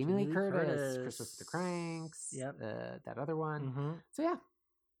 with Jamie Lee Curtis, Christmas with the Cranks, that other one. Mm-hmm. So yeah.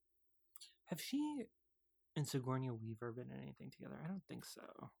 Have she and Sigourney Weaver been in anything together? I don't think so.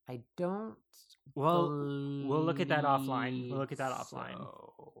 I don't. Well, we'll look at that offline. We'll look at that offline.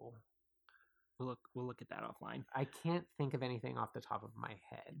 So. We'll look at that offline. I can't think of anything off the top of my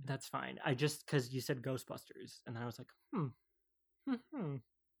head. That's fine. I just, because you said Ghostbusters, and then I was like,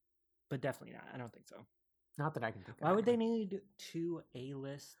 but definitely not. I don't think so. Not that I can think of. Why would they need 2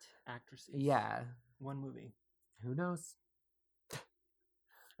 A-list actresses? Yeah. One movie. Who knows?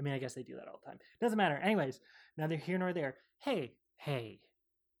 I mean, I guess they do that all the time. Doesn't matter. Anyways, neither here nor there. Hey.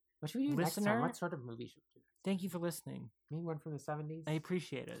 What should we do next time? What sort of movie should we do? Thank you for listening. Maybe one from the 70s? I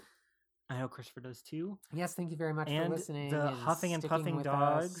appreciate it. I know Christopher does too. Yes, thank you very much for listening. The and Huffing and Puffing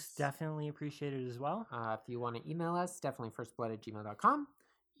Dogs us. definitely appreciate it as well. If you want to email us, definitely firstblood@gmail.com.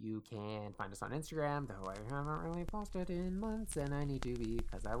 You can find us on Instagram, though I haven't really posted in months, and I need to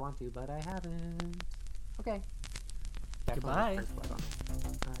because I want to, but I haven't. Okay. Goodbye.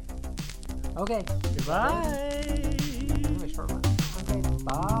 All right. Okay. Goodbye.